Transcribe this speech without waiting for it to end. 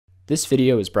This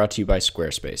video is brought to you by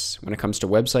Squarespace. When it comes to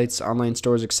websites, online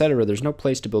stores, etc., there's no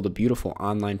place to build a beautiful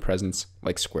online presence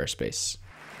like Squarespace.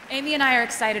 Amy and I are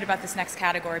excited about this next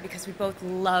category because we both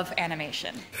love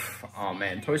animation. Oh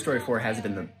man, Toy Story 4 has it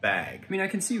in the bag. I mean, I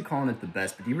can see you calling it the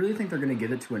best, but do you really think they're gonna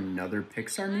give it to another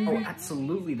Pixar movie? Oh,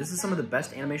 absolutely. This is some of the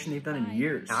best animation they've done in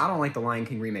years. Now, I don't like the Lion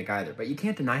King remake either, but you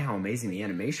can't deny how amazing the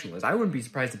animation was. I wouldn't be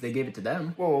surprised if they gave it to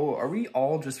them. Whoa, are we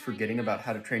all just forgetting about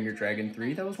How to Train Your Dragon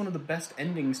 3? That was one of the best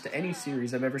endings to any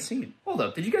series I've ever seen. Hold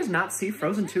up, did you guys not see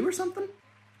Frozen 2 or something?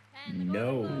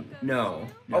 No.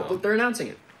 Oh, look, they're announcing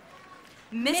it.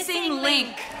 Missing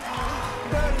Link.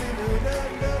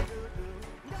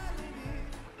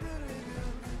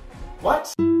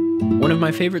 What? One of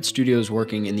my favorite studios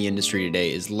working in the industry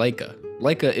today is Laika.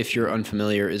 Laika, if you're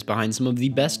unfamiliar, is behind some of the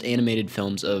best animated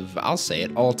films of, I'll say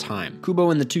it, all time.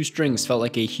 Kubo and the Two Strings felt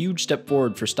like a huge step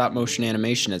forward for stop-motion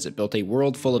animation as it built a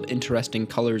world full of interesting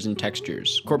colors and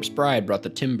textures. Corpse Bride brought the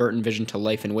Tim Burton vision to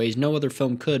life in ways no other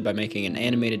film could by making an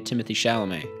animated Timothée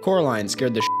Chalamet. Coraline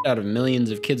scared the shit out of millions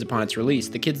of kids upon its release.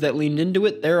 The kids that leaned into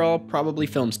it, they're all probably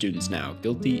film students now,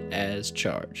 guilty as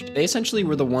charged. They essentially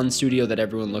were the one studio that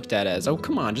everyone looked at as, oh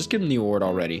come on, just give them the award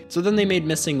already. So then they made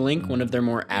Missing Link one of their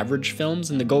more average films,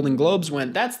 and the Golden Globes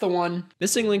went, that's the one.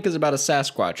 Missing Link is about a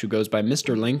Sasquatch who goes by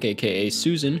Mr. Link, aka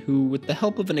Susan, who, with the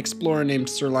help of an explorer named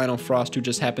Sir Lionel Frost who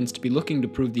just happens to be looking to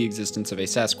prove the existence of a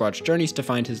Sasquatch, journeys to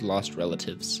find his lost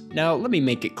relatives. Now, let me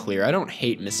make it clear, I don't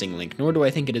hate Missing Link, nor do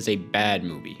I think it is a bad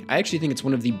movie. I actually think it's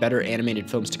one of the better animated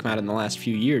films to come out in the last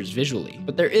few years visually.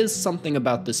 But there is something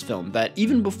about this film that,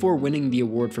 even before winning the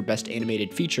award for Best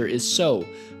Animated Feature, is so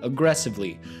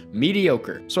aggressively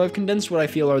mediocre. So I've condensed what I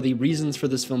feel are the reasons for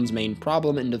this film's main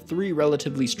problem into 3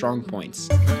 relatively strong points.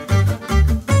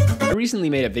 I recently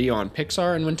made a video on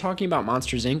Pixar, and when talking about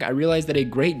Monsters, Inc., I realized that a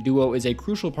great duo is a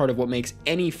crucial part of what makes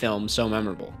any film so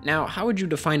memorable. Now, how would you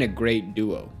define a great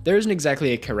duo? There isn't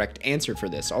exactly a correct answer for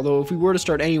this, although if we were to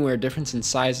start anywhere, difference in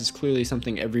size is clearly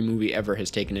something every movie ever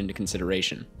has taken into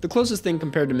consideration. The closest thing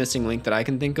compared to Missing Link that I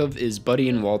can think of is Buddy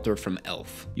and Walter from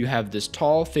Elf. You have this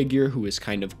tall figure who is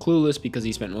kind of clueless because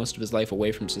he spent most of his life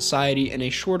away from society, and a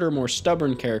shorter, more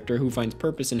stubborn character who finds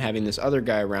purpose in having this other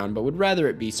guy around but would rather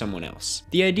it be someone else.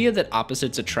 The idea that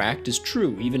opposites attract is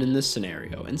true even in this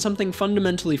scenario, and something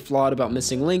fundamentally flawed about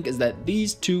Missing Link is that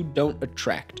these two don't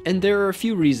attract. And there are a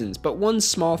few reasons, but one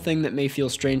small thing that may feel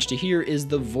strange to hear is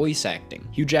the voice acting.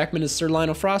 Hugh Jackman as Sir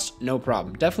Lionel Frost? No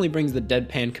problem. Definitely brings the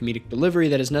deadpan comedic delivery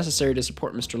that is necessary to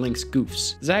support Mr. Link's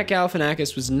goofs. Zach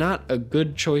Galifianakis was not a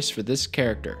good choice for this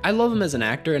character. I love him as an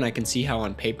actor, and I can see how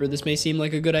on paper this may seem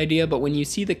like a good idea, but when you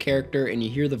see the character and you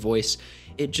hear the voice,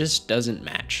 it just doesn't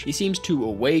match. He seems too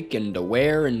awake and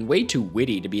aware and way too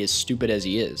witty to be as stupid as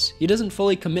he is. He doesn't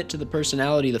fully commit to the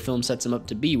personality the film sets him up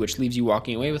to be, which leaves you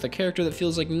walking away with a character that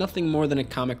feels like nothing more than a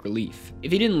comic relief.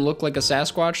 If he didn't look like a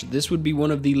Sasquatch, this would be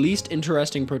one of the least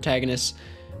interesting protagonists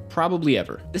probably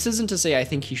ever. This isn't to say I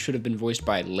think he should have been voiced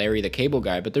by Larry the Cable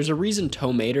Guy, but there's a reason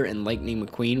Tow Mater and Lightning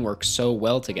McQueen work so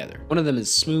well together. One of them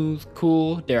is smooth,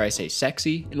 cool, dare I say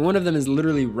sexy, and one of them is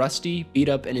literally rusty, beat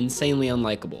up, and insanely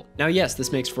unlikable. Now yes,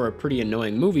 this makes for a pretty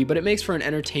annoying movie, but it makes for an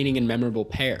entertaining and memorable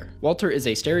pair. Walter is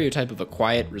a stereotype of a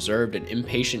quiet, reserved, and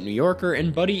impatient New Yorker,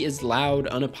 and Buddy is loud,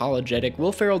 unapologetic.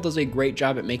 Will Ferrell does a great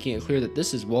job at making it clear that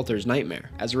this is Walter's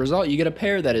nightmare. As a result, you get a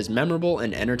pair that is memorable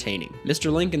and entertaining.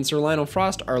 Mr. Link and Sir Lionel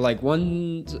Frost are like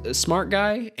one smart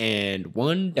guy and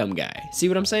one dumb guy. See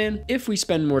what I'm saying? If we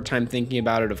spend more time thinking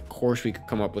about it, of course we could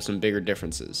come up with some bigger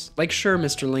differences. Like sure,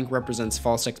 Mr. Link represents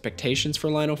false expectations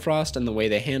for Lionel Frost, and the way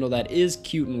they handle that is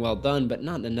cute and well done, but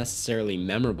not in a necessarily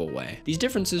memorable way. These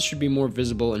differences should be more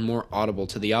visible and more audible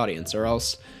to the audience, or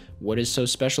else what is so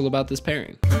special about this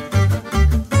pairing?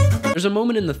 There's a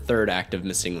moment in the third act of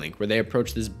Missing Link where they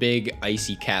approach this big,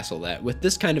 icy castle that, with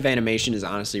this kind of animation, is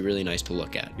honestly really nice to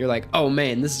look at. You're like, oh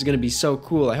man, this is gonna be so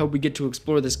cool. I hope we get to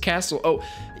explore this castle. Oh,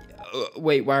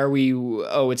 wait, why are we...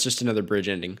 Oh, it's just another bridge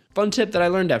ending. Fun tip that I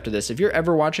learned after this, if you're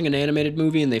ever watching an animated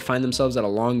movie and they find themselves at a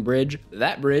long bridge,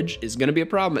 that bridge is gonna be a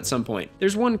problem at some point.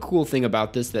 There's one cool thing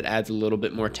about this that adds a little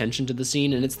bit more tension to the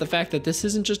scene, and it's the fact that this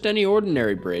isn't just any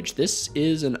ordinary bridge. This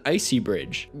is an icy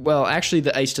bridge. Well, actually,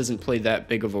 the ice doesn't play that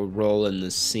big of a role in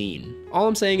this scene. All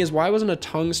I'm saying is, why wasn't a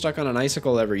tongue stuck on an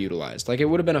icicle ever utilized? Like, it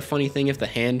would have been a funny thing if the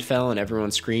hand fell and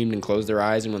everyone screamed and closed their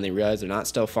eyes, and when they realize they're not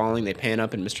still falling, they pan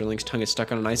up and Mr. Link's tongue is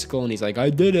stuck on an icicle and he's like, I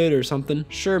did it, or something.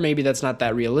 Sure, maybe that's not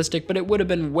that realistic, realistic, but it would have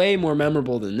been way more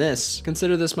memorable than this.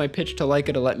 Consider this my pitch to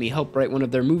Leica to let me help write one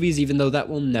of their movies, even though that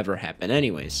will never happen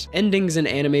anyways. Endings in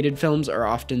animated films are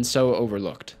often so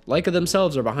overlooked. Leica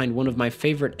themselves are behind one of my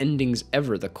favorite endings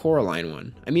ever, the Coraline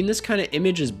one. I mean, this kind of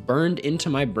image is burned into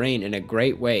my brain in a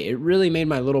great way. It really made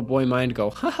my little boy mind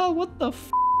go, haha, what the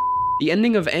f***? The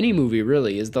ending of any movie,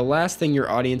 really, is the last thing your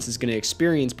audience is going to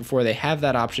experience before they have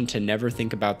that option to never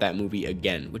think about that movie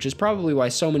again, which is probably why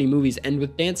so many movies end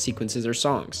with dance sequences or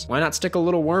songs. Why not stick a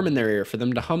little worm in their ear for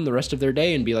them to hum the rest of their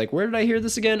day and be like, where did I hear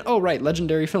this again? Oh right,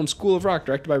 legendary film School of Rock,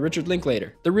 directed by Richard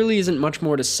Linklater. There really isn't much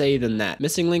more to say than that.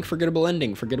 Missing link, forgettable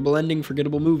ending,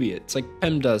 forgettable movie. It's like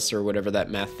PEMDAS or whatever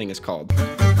that math thing is called.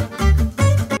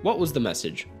 What was the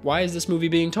message? Why is this movie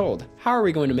being told? How are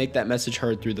we going to make that message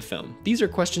heard through the film? These are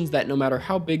questions that no matter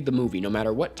how big the movie, no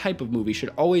matter what type of movie, should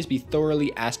always be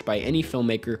thoroughly asked by any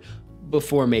filmmaker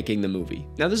before making the movie.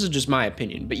 Now this is just my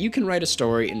opinion, but you can write a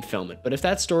story and film it, but if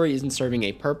that story isn't serving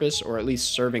a purpose, or at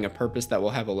least serving a purpose that will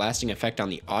have a lasting effect on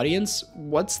the audience,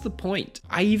 what's the point?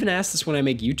 I even ask this when I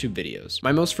make YouTube videos.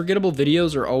 My most forgettable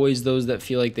videos are always those that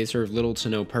feel like they serve little to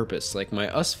no purpose, like my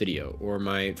Us video, or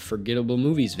my forgettable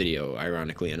movies video,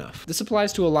 ironically enough. This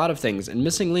applies to a lot of things, and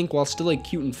Missing Link, while still a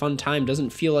cute and fun time, doesn't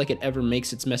feel like it ever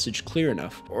makes its message clear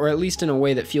enough, or at least in a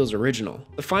way that feels original.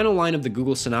 The final line of the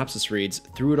Google synopsis reads,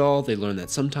 "Through it all, they learn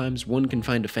that sometimes one can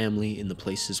find a family in the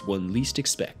places one least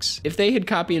expects." If they had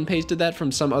copy and pasted that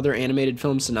from some other animated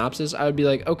film synopsis, I would be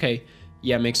like, okay,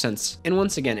 yeah, makes sense. And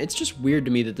once again, it's just weird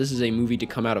to me that this is a movie to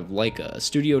come out of Leica, a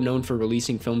studio known for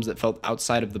releasing films that felt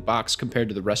outside of the box compared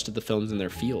to the rest of the films in their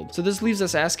field. So this leaves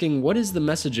us asking, what is the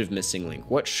message of Missing Link?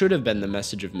 What should have been the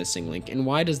message of Missing Link, and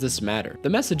why does this matter? The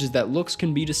message is that looks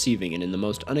can be deceiving, and in the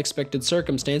most unexpected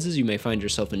circumstances, you may find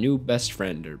yourself a new best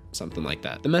friend, or something like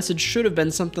that. The message should have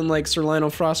been something like Sir Lionel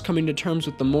Frost coming to terms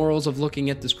with the morals of looking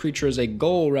at this creature as a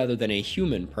goal rather than a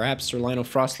human. Perhaps Sir Lionel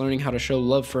Frost learning how to show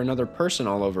love for another person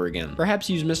all over again. Perhaps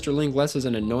use Mr. Link less as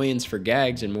an annoyance for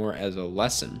gags and more as a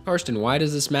lesson. Karsten, why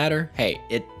does this matter? Hey,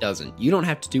 it doesn't. You don't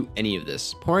have to do any of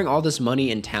this. Pouring all this money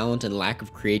and talent and lack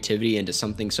of creativity into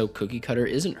something so cookie cutter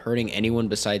isn't hurting anyone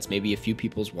besides maybe a few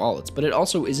people's wallets, but it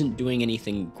also isn't doing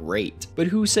anything great. But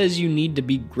who says you need to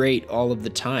be great all of the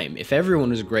time? If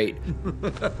everyone is great,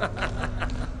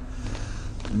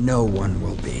 no one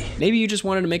will be. Maybe you just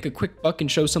wanted to make a quick buck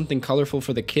and show something colorful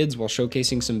for the kids while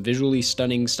showcasing some visually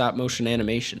stunning stop-motion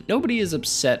animation. Nobody is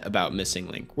upset about Missing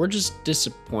Link. We're just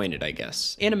disappointed, I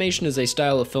guess. Animation is a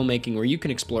style of filmmaking where you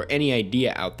can explore any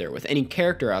idea out there with any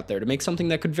character out there to make something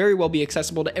that could very well be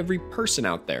accessible to every person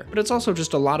out there. But it's also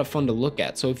just a lot of fun to look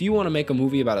at, so if you want to make a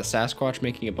movie about a Sasquatch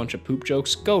making a bunch of poop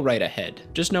jokes, go right ahead.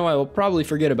 Just know I will probably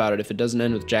forget about it if it doesn't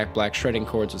end with Jack Black shredding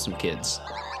chords with some kids.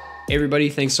 Hey everybody,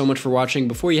 thanks so much for watching.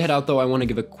 Before you head out though, I want to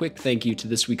give a quick thank you to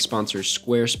this week's sponsor,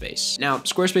 Squarespace. Now,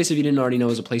 Squarespace, if you didn't already know,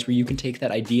 is a place where you can take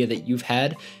that idea that you've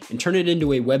had and turn it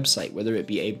into a website, whether it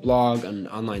be a blog, an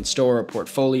online store, a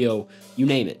portfolio, you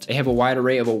name it. They have a wide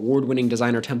array of award-winning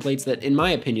designer templates that, in my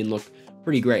opinion, look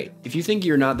pretty great. If you think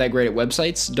you're not that great at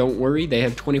websites, don't worry, they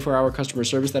have 24-hour customer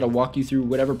service that'll walk you through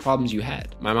whatever problems you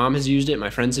had. My mom has used it,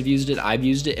 my friends have used it, I've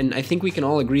used it, and I think we can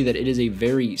all agree that it is a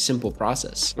very simple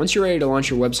process. Once you're ready to launch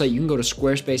your website, you can go to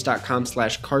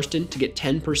squarespace.com/Karsten to get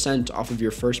 10% off of your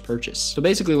first purchase. So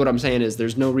basically what I'm saying is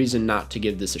there's no reason not to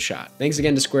give this a shot. Thanks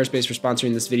again to Squarespace for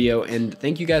sponsoring this video, and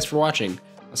thank you guys for watching.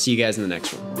 I'll see you guys in the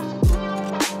next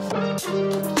one.